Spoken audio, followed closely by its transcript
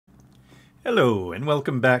Hello and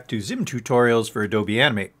welcome back to ZIM tutorials for Adobe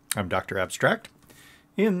Animate. I'm Dr. Abstract.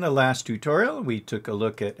 In the last tutorial we took a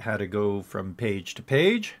look at how to go from page to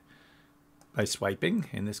page by swiping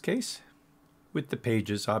in this case. With the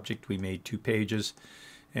pages object we made 2 pages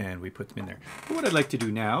and we put them in there. But what I'd like to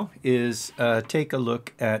do now is take a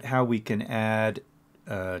look at how we can add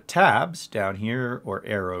tabs down here or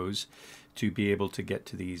arrows to be able to get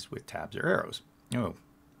to these with tabs or arrows.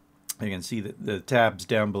 You can see that the tabs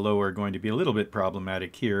down below are going to be a little bit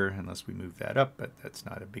problematic here unless we move that up, but that's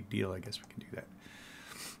not a big deal. I guess we can do that.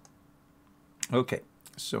 Okay,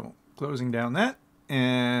 so closing down that,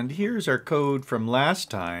 and here's our code from last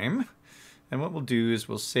time. And what we'll do is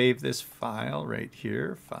we'll save this file right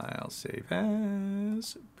here. File save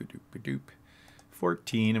as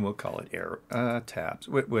 14, and we'll call it arrow tabs.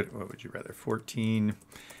 What would you rather? 14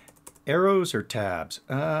 arrows or tabs?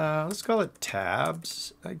 Let's call it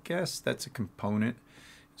tabs. I guess that's a component.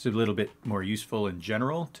 It's a little bit more useful in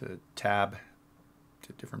general to tab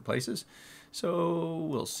to different places. So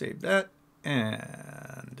we'll save that,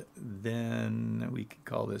 and then we can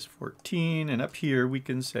call this 14, and up here we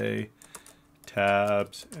can say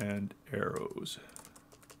tabs and arrows.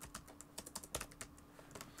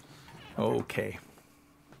 Okay.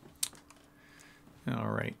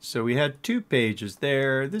 All right, so we had 2 pages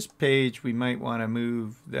there. This page, we might want to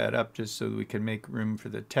move that up just so we can make room for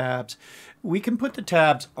the tabs. We can put the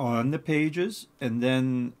tabs on the pages, and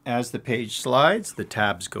then as the page slides, the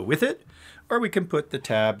tabs go with it. Or we can put the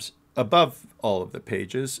tabs above all of the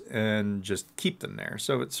pages and just keep them there.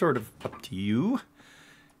 So it's sort of up to you.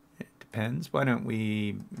 It depends. Why don't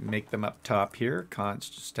we make them up top here?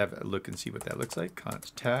 Const, just have a look and see what that looks like.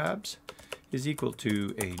 Const tabs is equal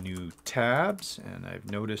to a new tabs, and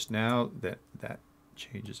I've noticed now that that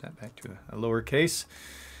changes that back to a lowercase.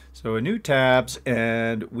 So a new tabs,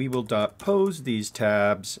 and we will pose these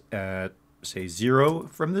tabs at say 0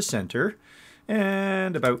 from the center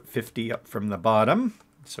and about 50 up from the bottom.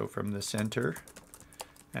 So from the center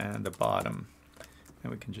and the bottom,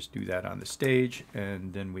 and we can just do that on the stage,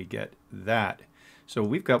 and then we get that. So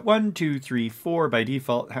we've got 1, 2, 3, 4 by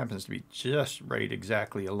default. It happens to be just right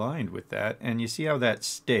exactly aligned with that. And you see how that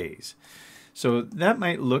stays. So that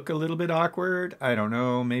might look a little bit awkward. I don't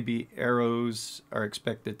know. Maybe arrows are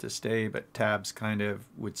expected to stay, but tabs kind of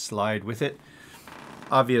would slide with it.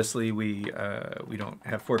 Obviously, we don't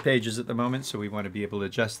have 4 pages at the moment, so we want to be able to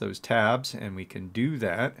adjust those tabs, and we can do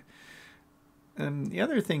that. And the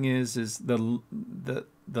other thing is the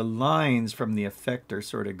lines from the effect are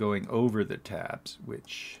sort of going over the tabs,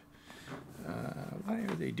 which, why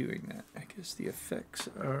are they doing that? I guess the effects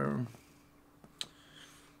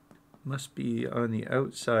must be on the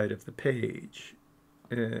outside of the page,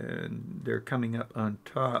 and they're coming up on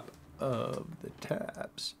top of the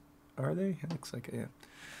tabs. Are they? It looks like I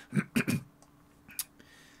am.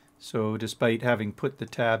 So despite having put the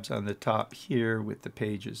tabs on the top here with the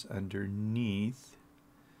pages underneath,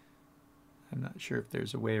 I'm not sure if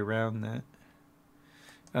there's a way around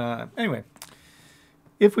that. Anyway,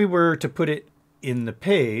 if we were to put it in the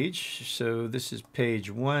page, so this is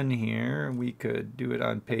page 1 here, we could do it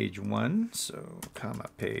on page 1, so comma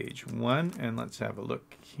page 1, and let's have a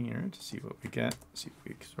look here to see what we get, see if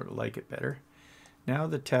we sort of like it better. Now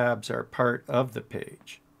the tabs are part of the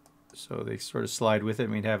page. So they sort of slide with it,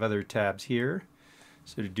 and we'd have other tabs here.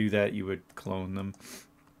 So to do that, you would clone them.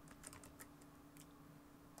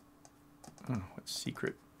 Oh, what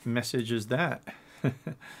secret message is that?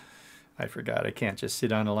 I forgot. I can't just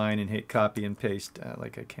sit on a line and hit copy and paste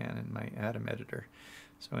like I can in my Atom editor.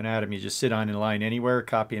 So in Atom, you just sit on a line anywhere,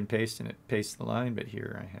 copy and paste, and it pastes the line. But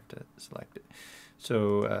here, I have to select it.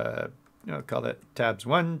 So I'll call that tabs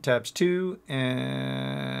 1, tabs 2,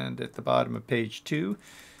 and at the bottom of page 2.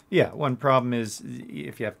 Yeah, one problem is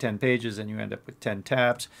if you have 10 pages and you end up with 10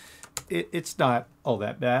 tabs, it's not all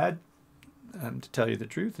that bad, to tell you the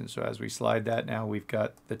truth. And so as we slide that, now we've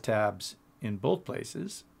got the tabs in both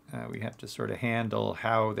places. We have to sort of handle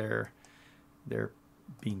how they're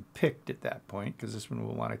being picked at that point, because this one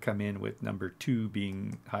will want to come in with number 2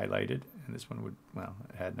 being highlighted, and this one would, well,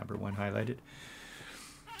 it had number 1 highlighted.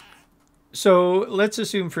 So let's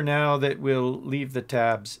assume for now that we'll leave the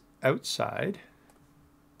tabs outside.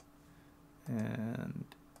 And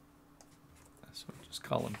so just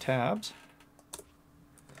call them tabs.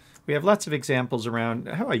 We have lots of examples around.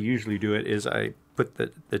 How I usually do it is I put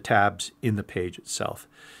the tabs in the page itself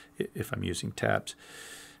if I'm using tabs.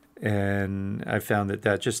 And I found that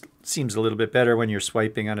that just seems a little bit better when you're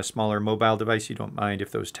swiping on a smaller mobile device. You don't mind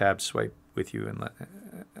if those tabs swipe with you,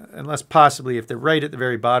 unless possibly if they're right at the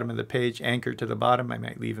very bottom of the page, anchored to the bottom, I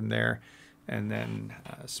might leave them there and then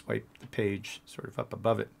swipe the page sort of up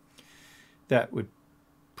above it. that would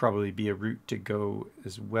probably be a route to go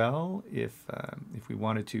as well. If we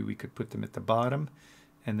wanted to, we could put them at the bottom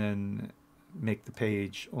and then make the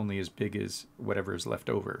page only as big as whatever is left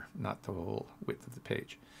over, not the whole width of the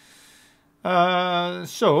page.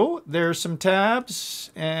 So there's some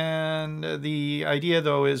tabs, and the idea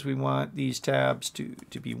though is we want these tabs to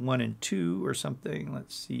be 1 and 2 or something.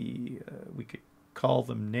 Let's see, we could call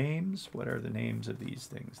them names. What are the names of these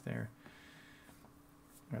things there?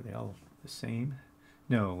 Are they all the same?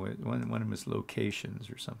 No, one of them is locations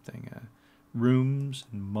or something. Rooms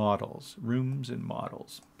and models. Rooms and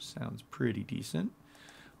models. Sounds pretty decent.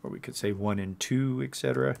 Or we could say 1 and 2,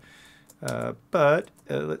 etc. But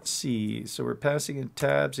let's see. So we're passing in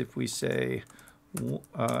tabs. If we say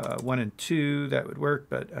 1 and 2, that would work.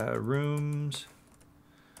 But rooms,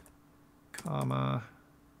 comma,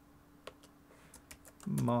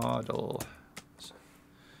 model.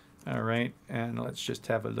 All right, and let's just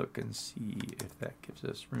have a look and see if that gives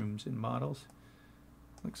us rooms and models.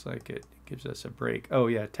 Looks like it gives us a break. Oh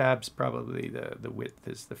yeah, tabs probably the width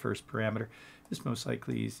is the first parameter. This most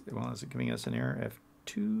likely is, well, is it giving us an error?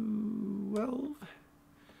 F12?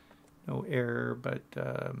 No error, but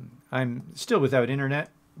I'm still without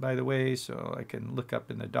internet, by the way, so I can look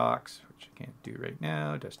up in the docs, which I can't do right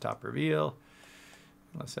now. Desktop reveal,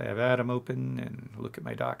 unless I have Atom open and look at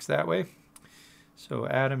my docs that way. So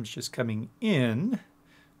Atom's just coming in.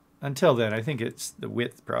 Until then, I think it's the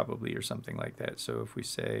width probably or something like that. So if we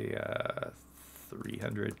say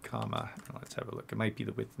 300 comma, let's have a look. It might be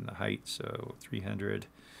the width and the height. So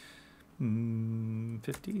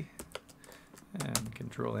 350 and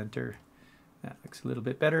Control Enter. That looks a little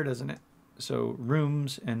bit better, doesn't it? So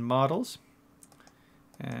rooms and models.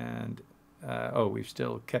 And oh, we've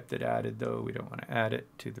still kept it added though. We don't want to add it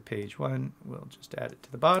to the page 1. We'll just add it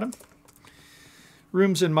to the bottom.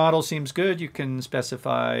 Rooms and model seems good. You can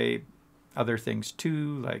specify other things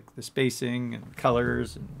too, like the spacing and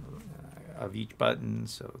colors and, of each button.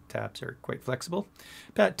 So tabs are quite flexible.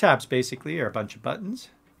 Tabs basically are a bunch of buttons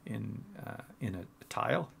in a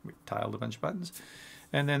tile. We tiled a bunch of buttons.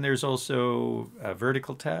 And then there's also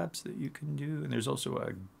vertical tabs that you can do. And there's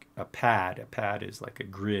also a pad. A pad is like a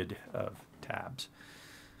grid of tabs,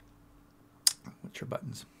 which are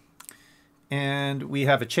buttons. And we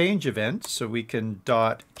have a change event, so we can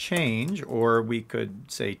dot change, or we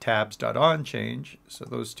could say tabs.onChange. So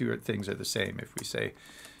those two things are the same. If we say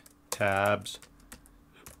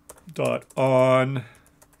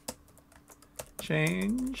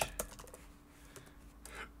tabs.onChange,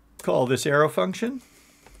 call this arrow function.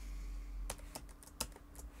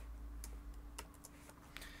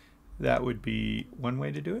 That would be one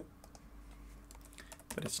way to do it,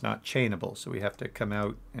 but it's not chainable, so we have to come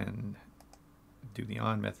out and do the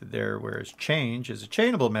on method there, whereas change is a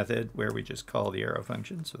chainable method where we just call the arrow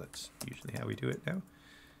function. So that's usually how we do it now.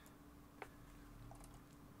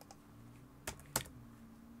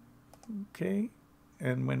 Okay,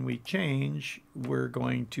 and when we change, we're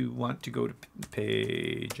going to want to go to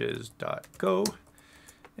pages.go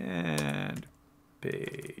and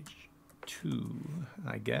page 2,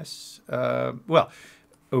 I guess. Well,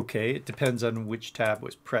 okay, it depends on which tab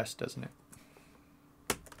was pressed, doesn't it?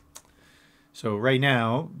 So right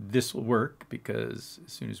now, this will work because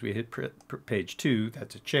as soon as we hit page 2,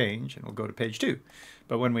 that's a change, and we'll go to page 2.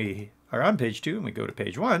 But when we are on page 2 and we go to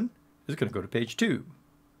page 1, it's going to go to page 2,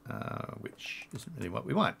 which isn't really what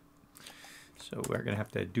we want. So we're going to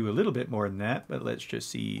have to do a little bit more than that, but let's just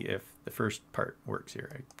see if the first part works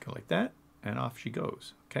here. I go like that, and off she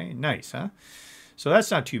goes. Okay, nice, huh? So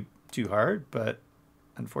that's not too hard, but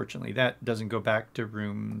unfortunately that doesn't go back to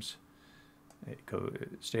rooms. It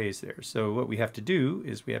stays there. So what we have to do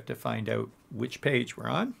is we have to find out which page we're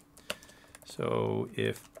on. So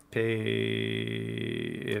if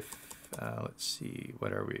let's see,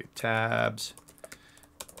 what are we? Tabs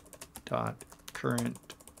dot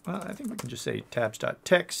current. Well, I think we can just say tabs dot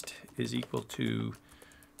text is equal to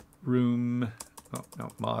room. Oh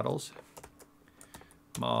no, models.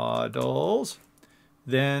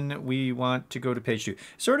 Then we want to go to page 2.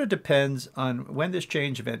 Sort of depends on when this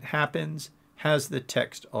change event happens. Has the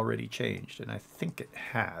text already changed? And I think it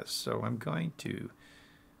has. So I'm going to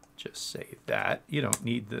just say that. You don't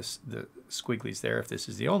need the squigglies there if this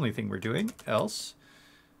is the only thing we're doing. Else,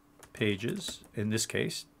 pages, in this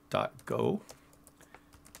case, .go,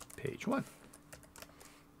 page 1.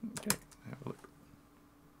 Okay, have a look.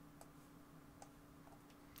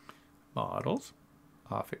 Models,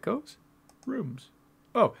 off it goes. Rooms.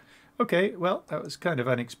 Oh, okay, well, that was kind of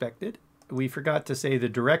unexpected. We forgot to say the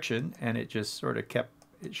direction, and it just sort of kept,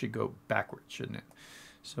 it should go backwards, shouldn't it?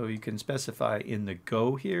 So you can specify in the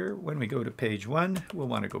go here, when we go to page 1, we'll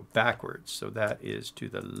want to go backwards. So that is to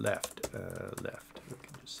the left. Left. We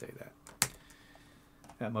can just say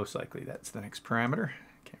that. Most likely that's the next parameter.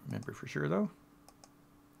 Can't remember for sure though.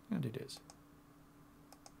 And it is.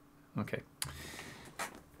 Okay.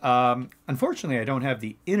 Unfortunately, I don't have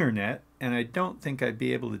the internet, and I don't think I'd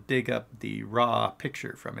be able to dig up the raw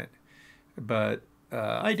picture from it. But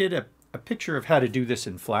I did a picture of how to do this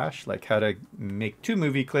in Flash, like how to make 2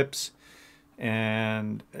 movie clips,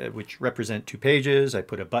 and which represent 2 pages. I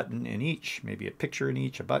put a button in each, maybe a picture in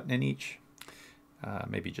each, a button in each,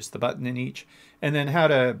 maybe just the button in each, and then how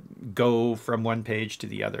to go from one page to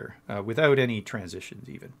the other without any transitions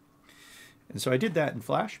even. And so I did that in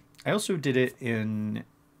Flash. I also did it in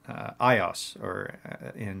iOS or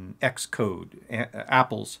in Xcode,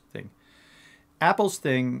 Apple's thing. Apple's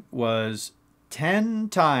thing was 10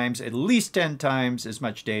 times, at least 10 times as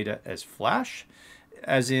much data as Flash,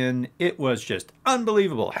 as in it was just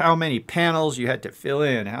unbelievable how many panels you had to fill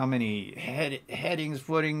in, how many headings,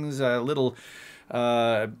 footings, little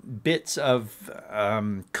bits of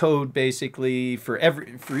code basically for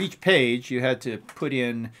each page. You had to put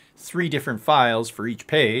in 3 different files for each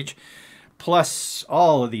page, plus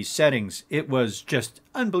all of these settings. It was just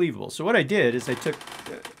unbelievable. So what I did is I took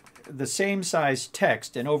the same size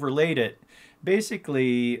text and overlaid it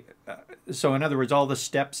basically, so in other words, all the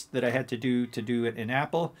steps that I had to do it in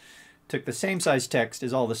Apple, took the same size text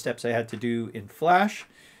as all the steps I had to do in Flash.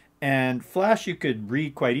 And Flash you could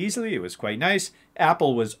read quite easily. It was quite nice.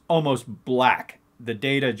 Apple was almost black. The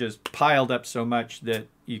data just piled up so much that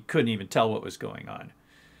you couldn't even tell what was going on.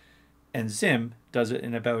 And ZIM does it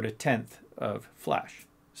in about 1/10 of Flash.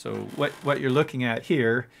 So what you're looking at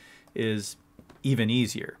here is even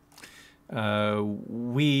easier.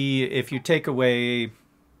 If you take away,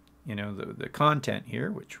 you know, the content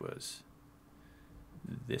here, which was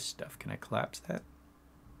this stuff. Can I collapse that?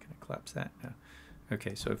 Can I collapse that? No.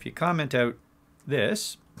 Okay, so if you comment out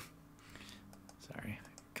this, sorry,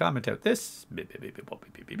 comment out this, beep, beep, beep, beep,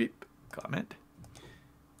 beep, beep, beep, comment,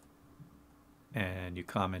 and you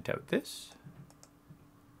comment out this,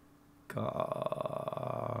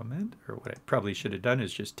 comment, or what I probably should have done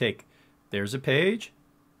is just take, there's a page,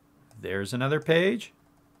 there's another page,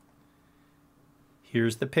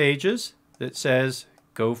 here's the pages that says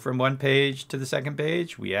go from one page to the second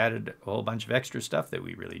page. We added a whole bunch of extra stuff that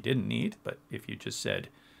we really didn't need, but if you just said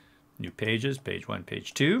new pages, page 1,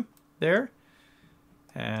 page 2 there,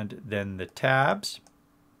 and then the tabs,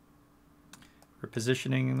 we're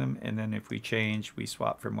positioning them, and then if we change, we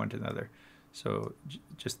swap from one to another. So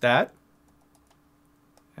just that,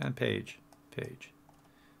 and page.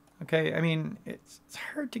 Okay, I mean, it's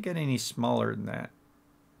hard to get any smaller than that.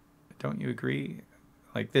 Don't you agree?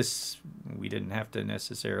 Like this, we didn't have to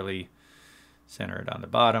necessarily center it on the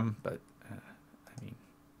bottom, but I mean,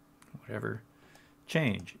 whatever.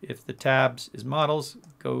 Change. If the tabs is models,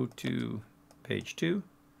 go to page 2,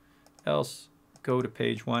 else go to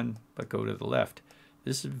page 1, but go to the left.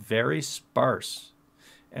 This is very sparse,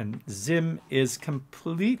 and ZIM is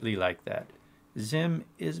completely like that. ZIM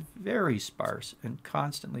is very sparse and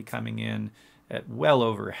constantly coming in at well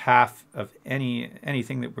over half of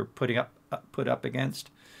anything that we're put up against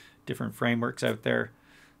different frameworks out there.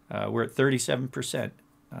 We're at 37%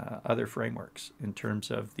 other frameworks in terms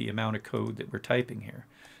of the amount of code that we're typing here.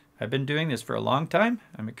 I've been doing this for a long time.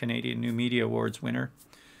 I'm a Canadian New Media Awards winner.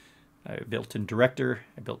 I built in Director,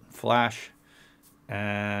 I built in Flash,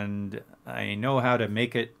 and I know how to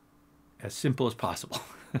make it as simple as possible.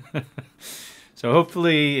 So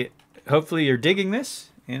hopefully you're digging this,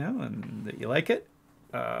 you know, and that you like it.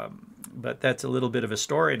 But that's a little bit of a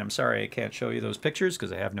story, and I'm sorry I can't show you those pictures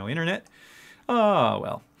because I have no internet. Oh,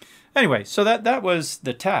 well. Anyway, so that was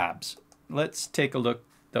the tabs. Let's take a look,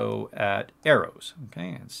 though, at arrows, okay,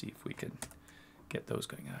 and see if we can get those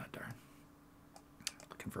going. Ah, darn.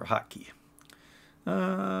 Looking for a hotkey.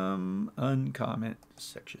 Uncomment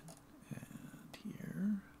section. And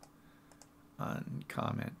here,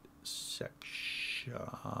 uncomment section.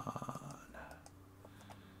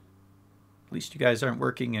 At least you guys aren't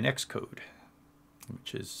working in Xcode,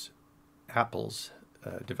 which is Apple's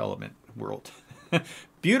development world.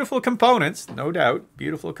 Beautiful components, no doubt,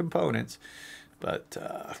 beautiful components, but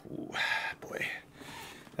ooh, boy,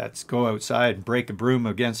 that's go outside and break a broom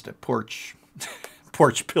against a porch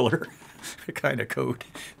pillar kind of code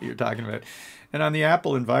that you're talking about. And on the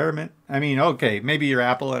Apple environment, I mean, okay, maybe you're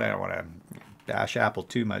Apple, and I don't want to bash Apple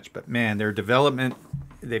too much, but man, their development,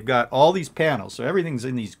 they've got all these panels, so everything's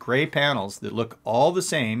in these gray panels that look all the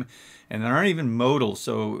same, and they aren't even modal.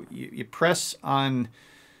 So you press on,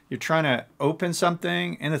 you're trying to open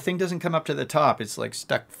something and the thing doesn't come up to the top. It's like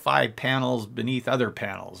stuck 5 panels beneath other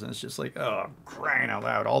panels. And it's just like, oh, crying out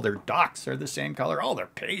loud. All their docs are the same color. All their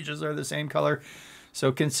pages are the same color.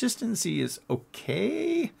 So consistency is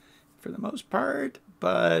okay for the most part.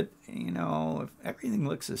 But, you know, if everything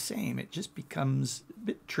looks the same, it just becomes a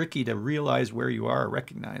bit tricky to realize where you are,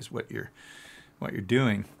 recognize what you're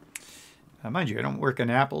doing. Mind you, I don't work on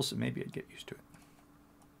Apple, so maybe I'd get used to it.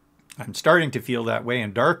 I'm starting to feel that way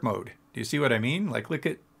in dark mode. Do you see what I mean? Like, look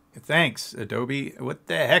at, thanks, Adobe. What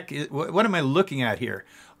the heck? What am I looking at here?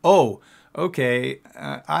 Oh, okay,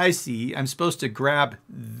 I see. I'm supposed to grab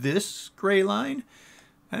this gray line.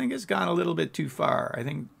 I think it's gone a little bit too far. I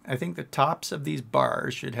think the tops of these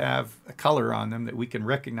bars should have a color on them that we can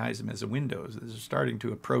recognize them as a Windows. This is starting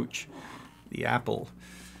to approach the Apple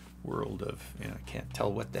world of, you know, I can't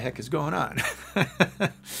tell what the heck is going on.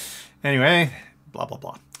 Anyway, blah, blah,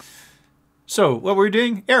 blah. So what we're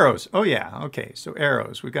doing, arrows. Oh yeah, okay, so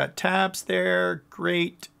arrows. We've got tabs there,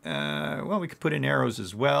 great. Well, we could put in arrows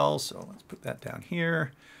as well, so let's put that down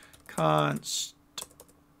here. Const.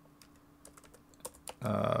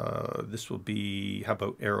 This will be, how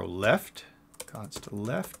about arrow left? Const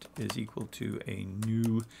left is equal to a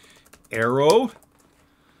new arrow.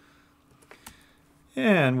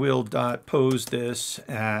 And we'll dot pose this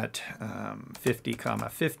at 50,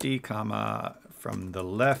 50, from the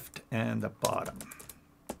left and the bottom.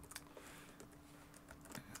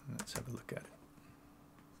 Let's have a look at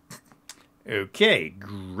it. Okay,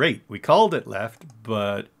 great. We called it left,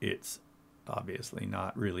 but it's obviously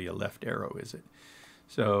not really a left arrow, is it?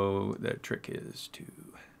 So the trick is to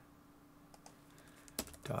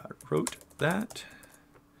dot rotate that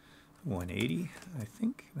 180. I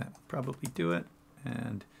think that will probably do it.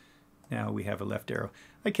 And now we have a left arrow.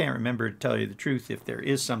 I can't remember, to tell you the truth, if there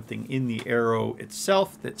is something in the arrow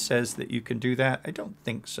itself that says that you can do that. I don't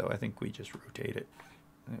think so. I think we just rotate it.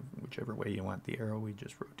 Whichever way you want the arrow, we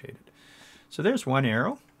just rotate it. So there's one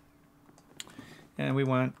arrow. And we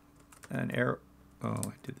want an arrow. Oh,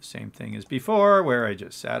 I did the same thing as before, where I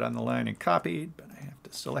just sat on the line and copied, but I have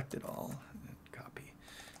to select it all and copy.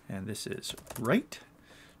 And this is right.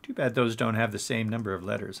 Too bad those don't have the same number of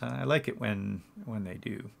letters, huh? I like it when they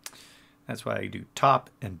do. That's why I do top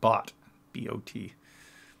and bot, B-O-T.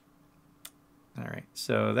 All right,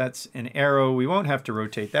 so that's an arrow. We won't have to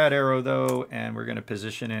rotate that arrow, though, and we're going to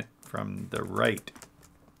position it from the right.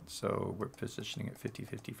 So we're positioning it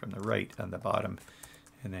 50-50 from the right on the bottom,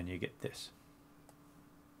 and then you get this.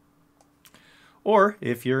 Or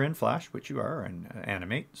if you're in Flash, which you are, and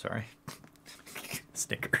Animate, sorry,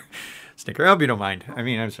 Snicker. I hope you don't mind. I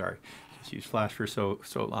mean, I'm sorry. Just use Flash for so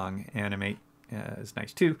long. Animate is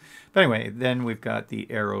nice too. But anyway, then we've got the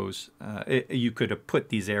arrows. You could have put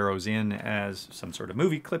these arrows in as some sort of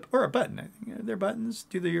movie clip or a button. I think they're buttons.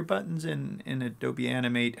 Do your buttons in Adobe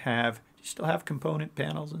Animate have? Do you still have component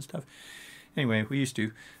panels and stuff? Anyway, we used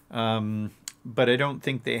to, but I don't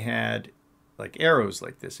think they had like arrows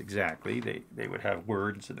like this exactly. They would have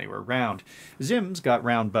words and they were round. ZIM's got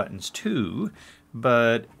round buttons too.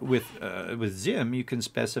 But with ZIM, you can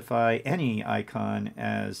specify any icon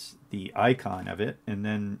as the icon of it and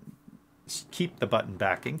then keep the button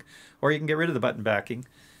backing. Or you can get rid of the button backing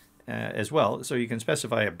as well. So you can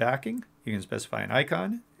specify a backing, you can specify an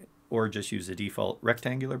icon, or just use the default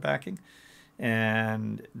rectangular backing.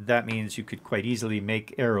 And that means you could quite easily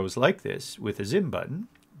make arrows like this with a ZIM button.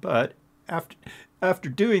 But after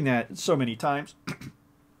doing that so many times,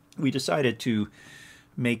 we decided to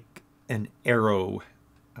make an arrow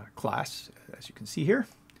class, as you can see here,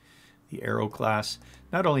 the arrow class.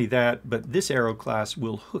 Not only that, but this arrow class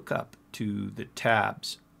will hook up to the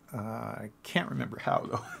tabs. I can't remember how,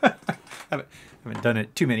 though. I haven't done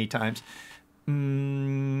it too many times.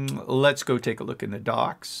 Let's go take a look in the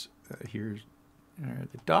docs. Here's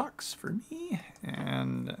the docs for me.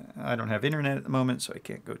 And I don't have internet at the moment, so I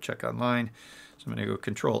can't go check online. So I'm going to go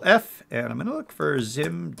Control F, and I'm going to look for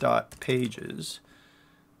zim.pages.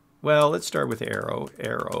 Well, let's start with arrow,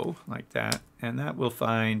 like that, and that will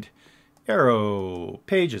find arrow,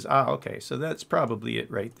 pages. Ah, okay, so that's probably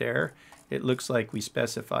it right there. It looks like we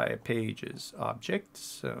specify a pages object,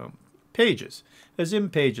 so pages, a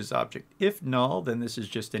ZIM pages object. If null, then this is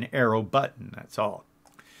just an arrow button, that's all.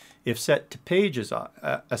 If set to pages,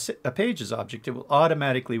 a pages object, it will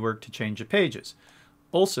automatically work to change the pages.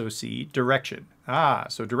 Also see direction. Ah,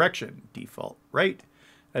 so direction, default right.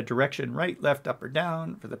 A direction right, left, up, or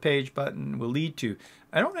down for the page button will lead to.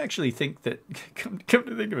 I don't actually think that, come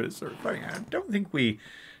to think of it, it's sort of funny, I don't think we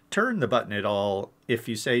turn the button at all. If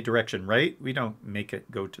you say direction right, we don't make it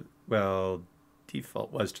go to, well,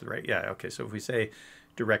 default was to the right. Yeah, okay, so if we say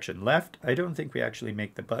direction left. I don't think we actually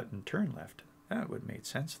make the button turn left. That would make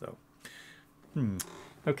sense though.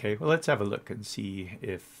 Okay, well let's have a look and see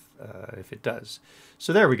if it does.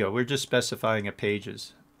 So there we go. We're just specifying a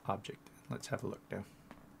pages object. Let's have a look now.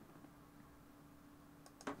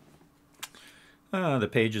 The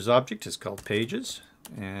pages object is called pages,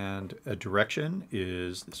 and a direction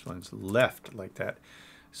is, this one's left, like that.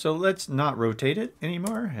 So let's not rotate it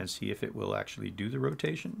anymore and see if it will actually do the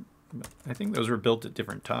rotation. I think those were built at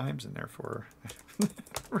different times and therefore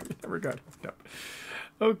never got hooked up.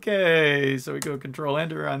 Okay, so we go Control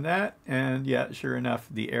Enter on that, and yeah, sure enough,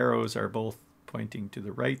 the arrows are both pointing to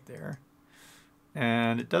the right there.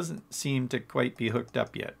 And it doesn't seem to quite be hooked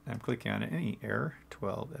up yet. I'm clicking on it. Any error?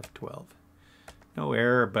 12, F12. No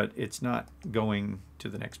error, but it's not going to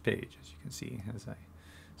the next page, as you can see, as I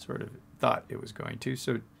sort of thought it was going to.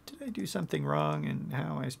 So did I do something wrong in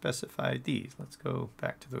how I specified these? Let's go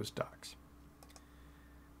back to those docs.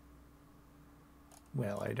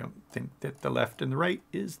 Well, I don't think that the left and the right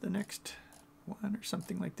is the next one or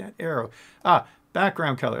something like that. Arrow. Ah,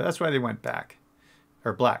 background color. That's why they went back.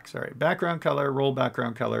 Or black, sorry. Background color, roll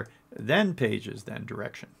background color, then pages, then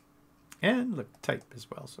direction. And look, type as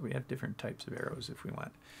well. So we have different types of arrows if we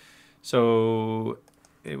want. So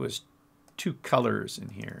it was 2 colors in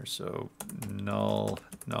here. So null,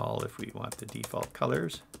 null if we want the default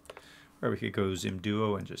colors. Or we could go ZIM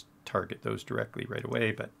Duo and just target those directly right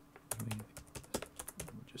away. But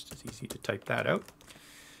just as easy to type that out.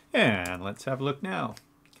 And let's have a look now.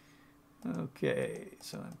 Okay,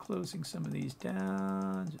 so I'm closing some of these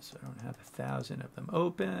down just so I don't have 1,000 of them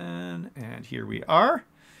open. And here we are.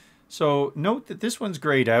 So note that this one's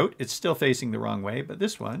grayed out. It's still facing the wrong way, but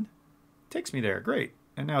this one takes me there. Great.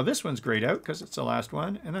 And now this one's grayed out because it's the last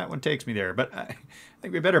one, and that one takes me there. But I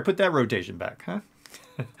think we better put that rotation back, huh?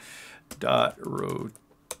 Dot rote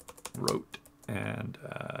and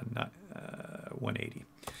not 180.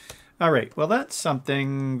 All right, well, that's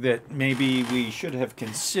something that maybe we should have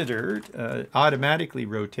considered, automatically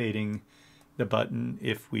rotating the button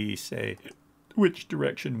if we say which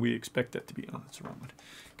direction we expect that to be. Oh, that's the wrong one.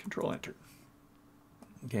 Control Enter.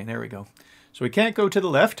 Okay, there we go. So we can't go to the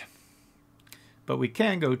left, but we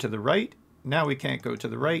can go to the right. Now we can't go to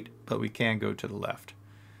the right, but we can go to the left.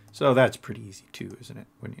 So that's pretty easy too, isn't it,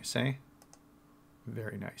 wouldn't you say?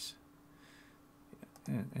 Very nice.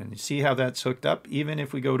 And you see how that's hooked up? Even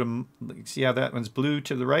if we go to, see how that one's blue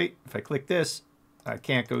to the right? If I click this, I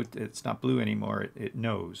can't go, it's not blue anymore, it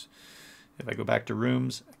knows. If I go back to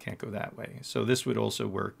rooms, I can't go that way. So this would also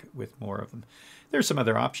work with more of them. There's some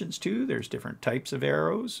other options too. There's different types of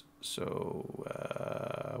arrows. So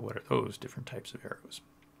what are those different types of arrows?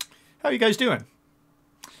 How are you guys doing?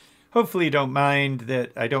 Hopefully you don't mind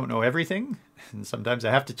that I don't know everything. And sometimes I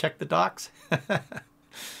have to check the docs.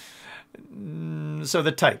 So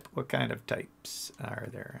the type, what kind of types are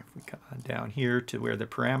there? If we come on down here to where the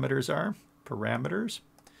parameters are, parameters,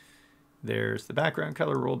 there's the background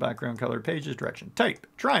color, roll background color, pages, direction. Type,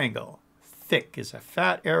 triangle. Thick is a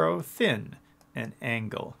fat arrow, thin, and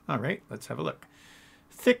angle. All right, let's have a look.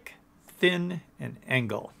 Thick, thin, and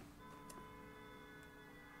angle.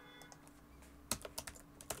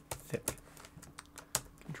 Thick.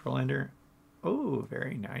 Control Enter. Oh,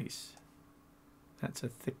 very nice. That's a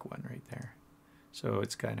thick one right there. So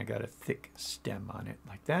it's kind of got a thick stem on it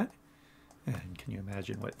like that. And can you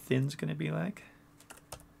imagine what thin's going to be like?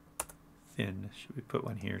 Thin. Should we put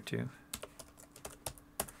one here too?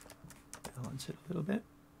 Balance it a little bit.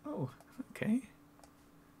 Oh, okay.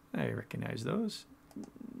 I recognize those.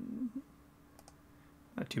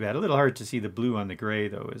 Not too bad. A little hard to see the blue on the gray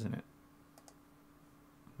though, isn't it?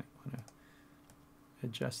 Might want to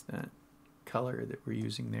adjust that color that we're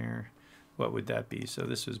using there. What would that be? So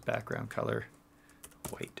this was background color,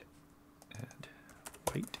 white and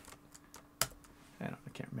white.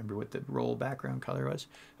 I can't remember what the roll background color was.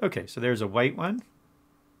 Okay, so there's a white one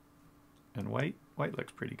and white. White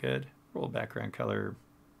looks pretty good. Roll background color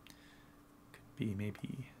could be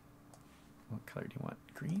maybe, what color do you want?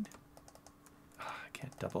 Green? Oh, I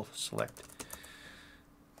can't double select.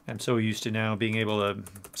 I'm so used to now being able to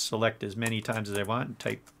select as many times as I want.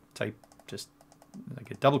 Type just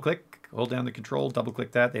like a double click, hold down the control, double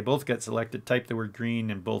click that. They both get selected. Type the word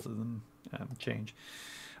green and both of them change.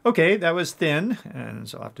 Okay, that was thin, and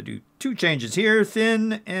so I'll have to do 2 changes here.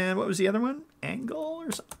 Thin, and what was the other one? Angle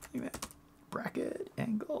or something like that? Bracket,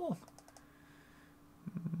 angle.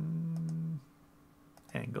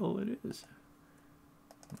 Angle it is.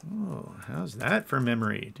 Oh, how's that for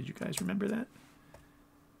memory? Did you guys remember that?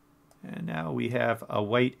 And now we have a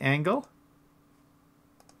white angle.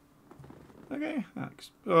 Okay.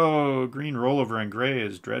 Oh, green rollover on gray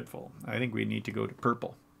is dreadful. I think we need to go to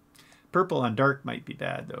purple. Purple on dark might be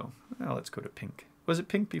bad, though. Well, let's go to pink. Was it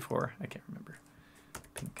pink before? I can't remember.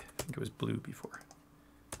 Pink. I think it was blue before.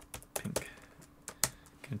 Pink.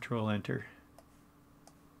 Control Enter.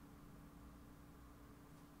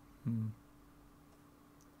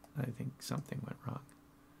 I think something went wrong.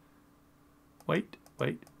 White,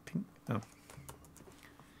 pink. Oh.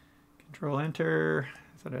 Control Enter.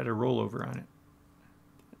 I thought I had a rollover on it.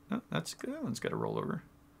 Oh, that's good. That one's got a rollover.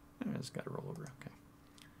 It's got a rollover. Okay.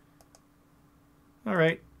 All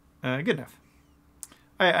right. Good enough.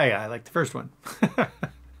 I like the first one.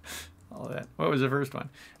 All that. What was the first one?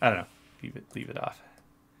 I don't know. Leave it off.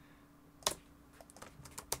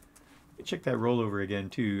 Check that rollover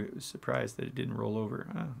again too. I was surprised that it didn't roll over.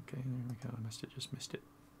 Oh, okay, there we go. I must have just missed it.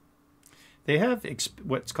 They have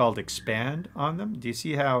what's called expand on them. Do you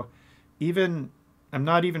see how I'm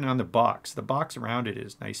not even on the box. The box around it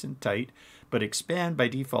is nice and tight, but expand by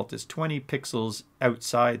default is 20 pixels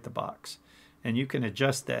outside the box. And you can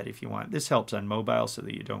adjust that if you want. This helps on mobile so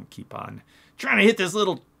that you don't keep on trying to hit this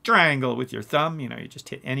little triangle with your thumb. You know, you just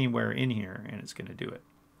hit anywhere in here and it's going to do it.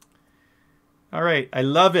 All right, I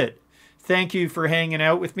love it. Thank you for hanging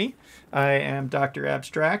out with me. I am Dr.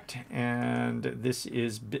 Abstract, and this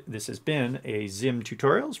has been a ZIM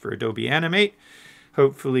tutorials for Adobe Animate.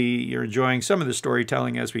 Hopefully you're enjoying some of the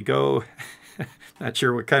storytelling as we go. Not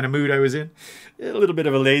sure what kind of mood I was in. A little bit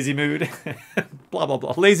of a lazy mood. Blah, blah,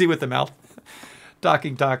 blah. Lazy with the mouth.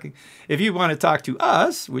 Talking. If you want to talk to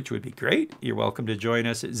us, which would be great, you're welcome to join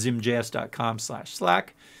us at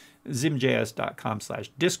zimjs.com/Slack,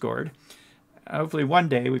 zimjs.com/Discord. Hopefully one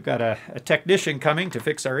day we've got a technician coming to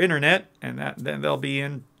fix our internet, and then they'll be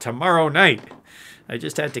in tomorrow night. I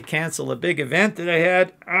just had to cancel a big event that I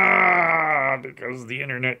had because the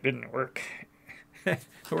internet didn't work. It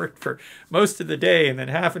worked for most of the day, and then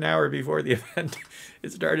half an hour before the event,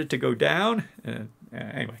 it started to go down.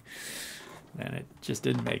 Anyway, and it just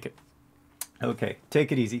didn't make it. Okay,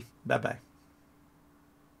 take it easy. Bye-bye.